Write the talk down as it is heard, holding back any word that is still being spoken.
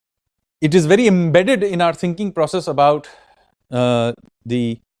it is very embedded in our thinking process about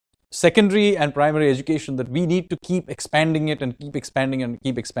the secondary and primary education that we need to keep expanding it and keep expanding and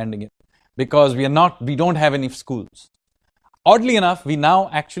keep expanding it, because we don't have any schools. Oddly enough, we now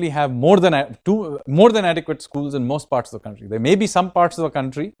actually have more than adequate schools in most parts of the country. There may be some parts of the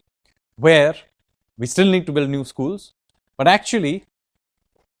country where we still need to build new schools, but actually,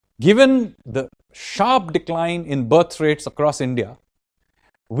 given the sharp decline in birth rates across India,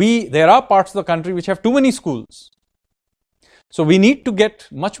 there are parts of the country which have too many schools. So we need to get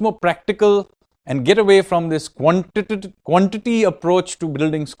much more practical and get away from this quantity approach to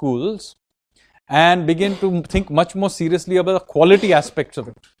building schools and begin to think much more seriously about the quality aspects of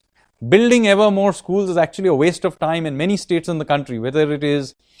it. Building ever more schools is actually a waste of time in many states in the country, whether it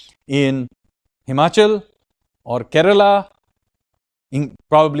is in Himachal or Kerala,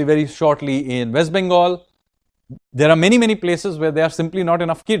 probably very shortly in West Bengal. There are many, many places where there are simply not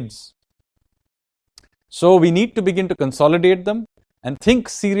enough kids. So we need to begin to consolidate them and think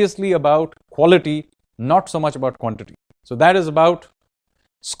seriously about quality, not so much about quantity. So that is about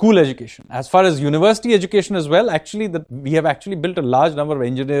school education. As far as university education as well, we have actually built a large number of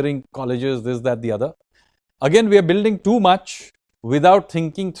engineering colleges, this, that, the other. Again, we are building too much without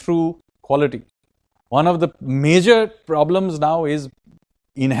thinking through quality. One of the major problems now is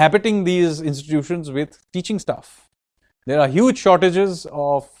inhabiting these institutions with teaching staff. There are huge shortages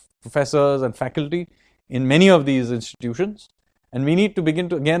of professors and faculty in many of these institutions, and we need to begin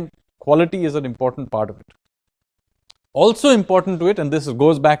to, again, quality is an important part of it. Also important to it, and this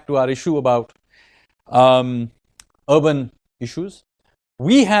goes back to our issue about urban issues,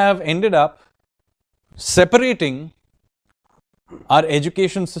 we have ended up separating our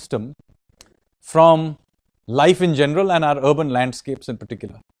education system from life in general and our urban landscapes in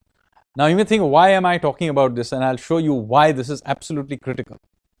particular. Now you may think, why am I talking about this? And I'll show you why this is absolutely critical.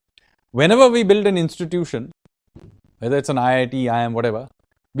 Whenever we build an institution, whether it's an IIT, IIM, whatever,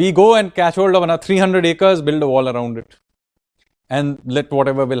 we go and catch hold of another 300 acres, build a wall around it, and let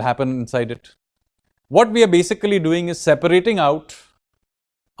whatever will happen inside it. What we are basically doing is separating out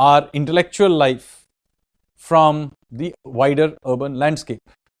our intellectual life from the wider urban landscape.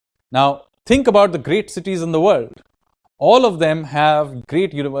 Now, think about the great cities in the world. All of them have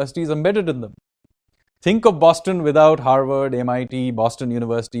great universities embedded in them. Think of Boston without Harvard, MIT, Boston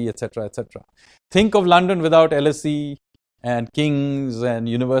University, etc., etc. Think of London without LSE and King's and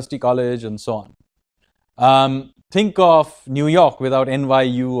University College and so on. Think of New York without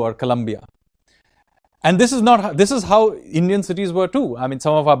NYU or Columbia. And this is how Indian cities were too. I mean,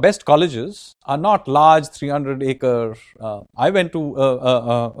 some of our best colleges are not large 300-acre. I went to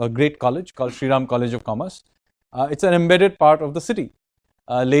a great college called Shri Ram College of Commerce. It's an embedded part of the city.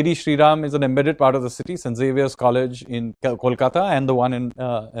 Lady Shri Ram is an embedded part of the city. St. Xavier's College in Kolkata and the one in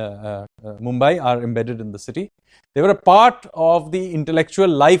Mumbai are embedded in the city. They were a part of the intellectual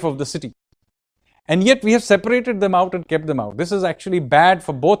life of the city. And yet we have separated them out and kept them out. This is actually bad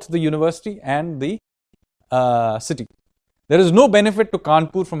for both the university and the city. There is no benefit to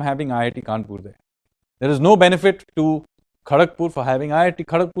Kanpur from having IIT Kanpur there. There is no benefit to Kharagpur for having IIT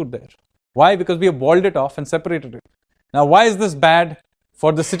Kharagpur there. Why? Because we have walled it off and separated it. Now, why is this bad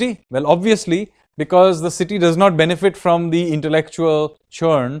for the city? Well, obviously, because the city does not benefit from the intellectual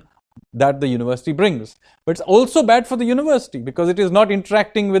churn that the university brings. But it's also bad for the university because it is not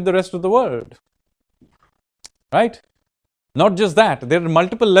interacting with the rest of the world. Right? Not just that, there are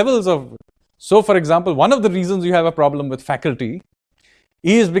multiple levels of. So, for example, one of the reasons you have a problem with faculty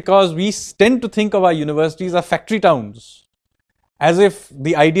is because we tend to think of our universities as factory towns. As if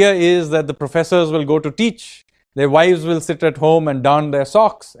the idea is that the professors will go to teach, their wives will sit at home and darn their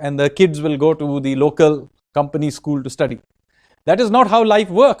socks, and the kids will go to the local company school to study. That is not how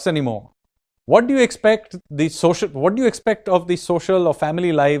life works anymore. What do you expect of the social or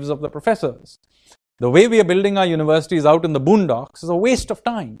family lives of the professors? The way we are building our universities out in the boondocks is a waste of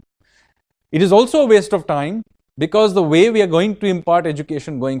time. It is also a waste of time because the way we are going to impart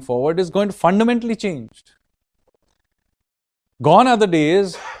education going forward is going to fundamentally change. Gone are the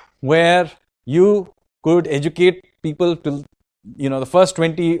days where you could educate people till the first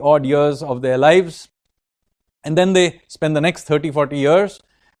 20 odd years of their lives, and then they spend the next 30, 40 years,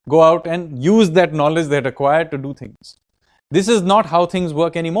 go out and use that knowledge they had acquired to do things. This is not how things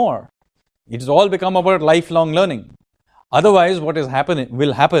work anymore. It's all become about lifelong learning. Otherwise, what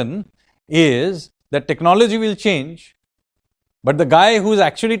will happen is that technology will change, but the guy who's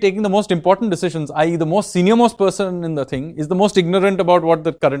actually taking the most important decisions, i.e. the most senior-most person in the thing, is the most ignorant about what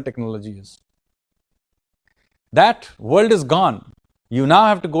the current technology is. That world is gone. You now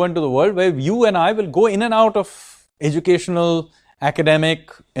have to go into the world where you and I will go in and out of educational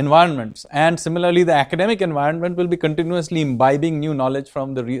academic environments. And similarly, the academic environment will be continuously imbibing new knowledge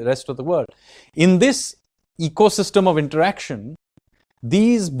from the rest of the world. In this ecosystem of interaction,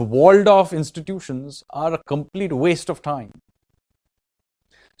 these walled off institutions are a complete waste of time.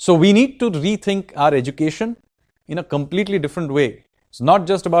 So we need to rethink our education in a completely different way. It's not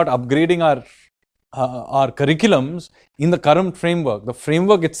just about upgrading our curriculums in the current framework. The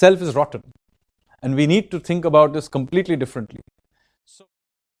framework itself is rotten. And we need to think about this completely differently.